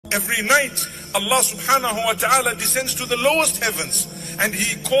Every night, Allah subhanahu wa ta'ala descends to the lowest heavens and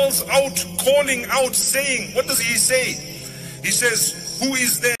He calls out, calling out, saying, what does He say? He says, who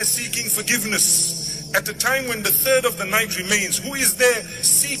is there seeking forgiveness at a time when the third of the night remains? Who is there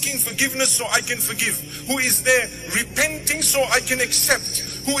seeking forgiveness so I can forgive? Who is there repenting so I can accept?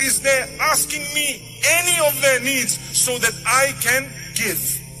 Who is there asking me any of their needs so that I can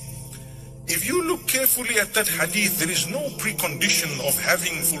give? If you look carefully at that hadith, there is no precondition of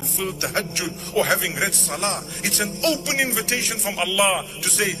having fulfilled tahajjud or having read salah. It's an open invitation from Allah to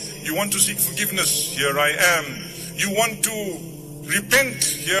say, you want to seek forgiveness? Here I am. You want to repent?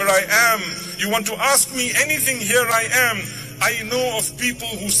 Here I am. You want to ask me anything? Here I am. I know of people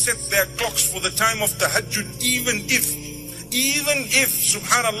who set their clocks for the time of tahajjud, even if,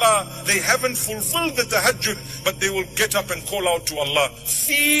 subhanallah, they haven't fulfilled the tahajjud, but they will get up and call out to Allah,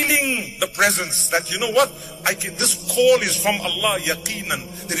 feeling the presence that, you know what, this call is from Allah,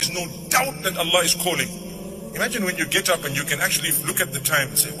 yaqeenan. There is no doubt that Allah is calling. Imagine when you get up and you can actually look at the time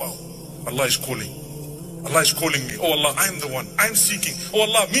and say, wow, Allah is calling. Allah is calling me. Oh Allah, I'm the one. I'm seeking. Oh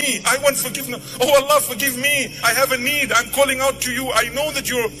Allah, me, I want forgiveness. Oh Allah, forgive me. I have a need. I'm calling out to you. I know that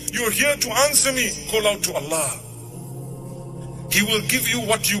you're here to answer me. Call out to Allah. He will give you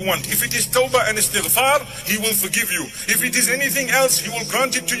what you want. If it is tawbah and istighfar, He will forgive you. If it is anything else, He will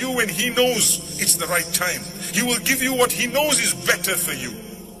grant it to you when He knows it's the right time. He will give you what He knows is better for you.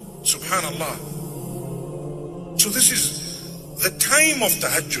 Subhanallah. So this is the time of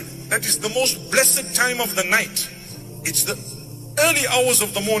tahajjud. That is the most blessed time of the night. It's the early hours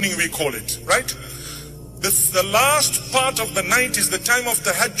of the morning, we call it, right? The last part of the night is the time of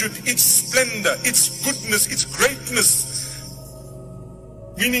tahajjud. Its splendor, its goodness, its greatness,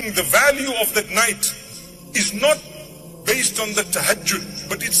 meaning the value of that night is not based on the tahajjud,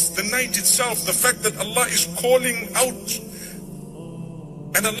 but it's the night itself, the fact that Allah is calling out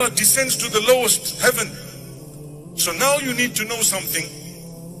and Allah descends to the lowest heaven. So now you need to know something.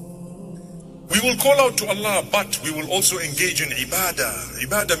 We will call out to Allah, but we will also engage in ibadah.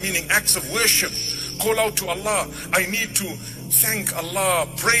 Ibadah meaning acts of worship. Call out to Allah. I need to thank Allah,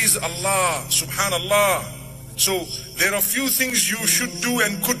 praise Allah, subhanallah. So there are few things you should do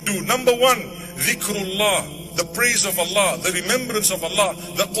and could do. Number one, dhikrullah, the praise of Allah, the remembrance of Allah.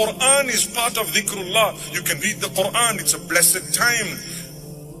 The Quran is part of dhikrullah. You can read the Quran, it's a blessed time.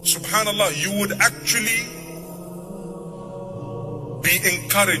 Subhanallah, you would actually be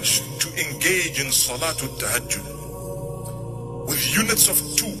encouraged to engage in Salatul Tahajjud with units of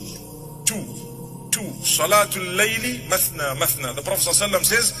two. Salatul Layli, Mathna. The Prophet ﷺ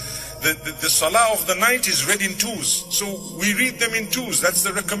says, the salah of the night is read in twos. So we read them in twos. That's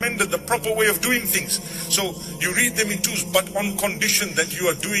the recommended, the proper way of doing things. So you read them in twos, but on condition that you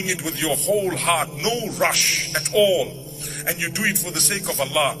are doing it with your whole heart, no rush at all. And you do it for the sake of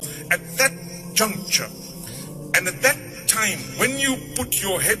Allah. At that juncture, and at that time, when you put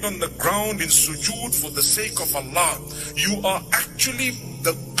your head on the ground in sujood for the sake of Allah, you are actually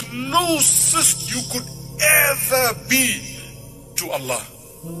the closest you could ever be to Allah.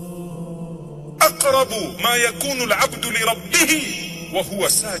 أقرب ما يكون العبد لربه وهو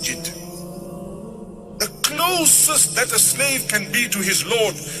ساجد. The closest that a slave can be to his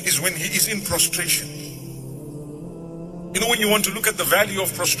Lord is when he is in prostration. You know, when you want to look at the value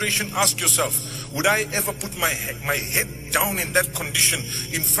of prostration, ask yourself, would I ever put my head down in that condition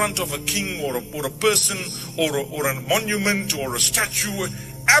in front of a king or a person or a monument or a statue?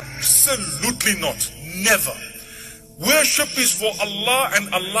 Absolutely not. Never. Worship is for Allah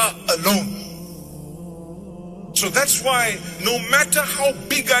and Allah alone. So that's why no matter how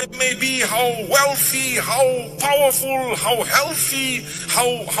big I may be, how wealthy, how powerful, how healthy,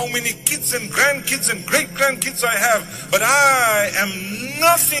 how many kids and grandkids and great-grandkids I have, but I am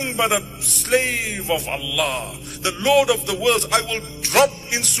nothing but a slave of Allah, the Lord of the worlds. I will drop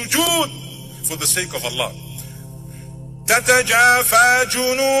in sujood for the sake of Allah. تتجافى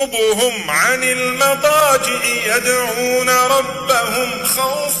جنوبهم عن المضاجع يدعون ربهم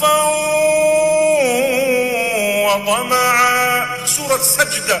خوفا وطمعا. Surah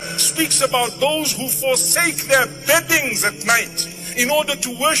Sajda speaks about those who forsake their beddings at night in order to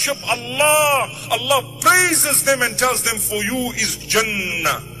worship Allah. Allah praises them and tells them, for you is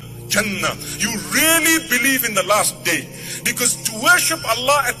Jannah. Jannah. You really believe in the last day, because to worship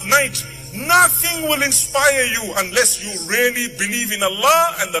Allah at night, nothing will inspire you unless you really believe in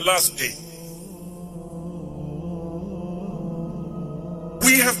Allah and the last day.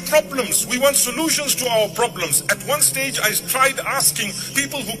 We have problems. We want solutions to our problems. At one stage, I tried asking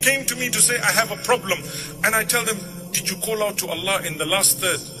people who came to me to say, I have a problem. And I tell them, did you call out to Allah in the last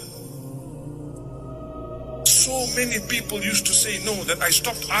third? so many people used to say no, that I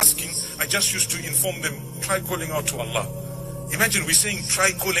stopped asking. I just used to inform them, try calling out to Allah. Imagine we're saying, try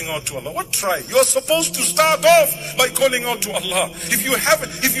calling out to Allah. What try? You're supposed to start off by calling out to Allah. If you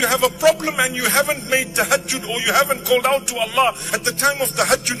have a problem and you haven't made tahajjud, or you haven't called out to Allah at the time of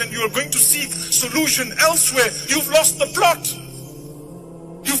tahajjud, and you are going to seek solution elsewhere, you've lost the plot.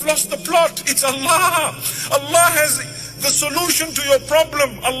 You've lost the plot. It's Allah. Allah has the solution to your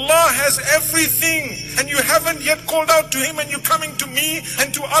problem. Allah has everything, and you haven't yet called out to Him, and you're coming to me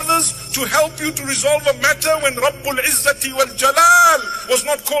and to others to help you to resolve a matter when Rabbul Izzati wal Jalal was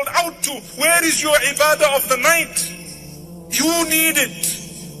not called out to. Where is your ibadah of the night? You need it.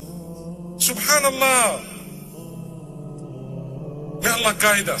 Subhanallah. May Allah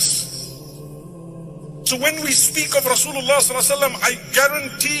guide us. So when we speak of Rasulullah sallallahu alaihi wasallam, I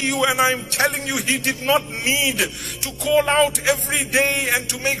guarantee you, and I'm telling you, he did not need to call out every day and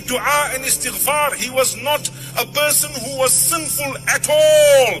to make dua and istighfar. He was not a person who was sinful at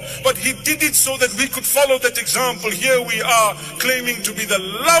all, but he did it so that we could follow that example. Here we are claiming to be the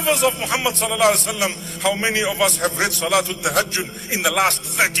lovers of Muhammad sallallahu alaihi wasallam. How many of us have read Salatul Tahajjud in the last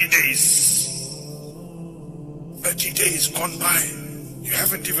 30 days? 30 days gone by. You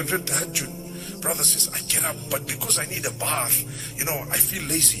haven't even read Tahajjud. Brother says, I get up, but because I need a bath, I feel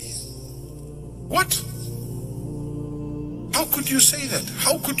lazy. What? How could you say that?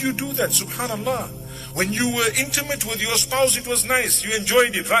 How could you do that? Subhanallah. When you were intimate with your spouse, it was nice. You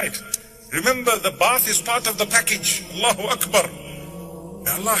enjoyed it, right? Remember, the bath is part of the package. Allahu Akbar.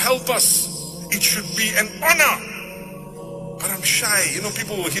 May Allah help us. It should be an honor. But I'm shy.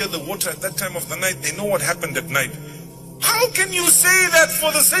 People will hear the water at that time of the night. They know what happened at night. How can you say that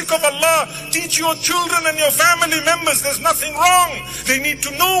for the sake of Allah? Teach your children and your family members there's nothing wrong. They need to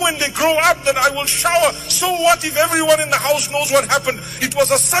know when they grow up that I will shower. So what if everyone in the house knows what happened? It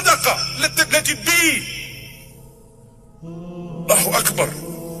was a sadaqah. Let it be. Allahu Akbar.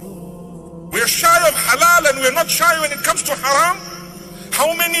 We're shy of halal and we're not shy when it comes to haram.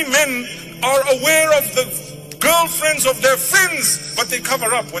 How many men are aware of the girlfriends of their friends, but they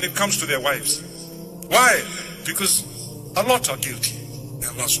cover up when it comes to their wives? Why? Because a lot are guilty. May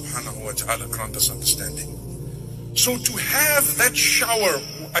Allah subhanahu wa ta'ala grant us understanding. So to have that shower,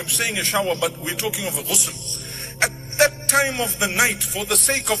 I'm saying a shower, but we're talking of a ghusl, at that time of the night for the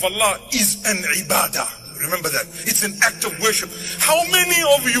sake of Allah is an ibadah. Remember that. It's an act of worship. How many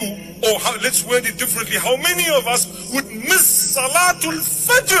of you, let's word it differently, how many of us would miss Salatul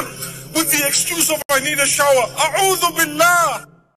Fajr with the excuse of I need a shower? A'udhu billah.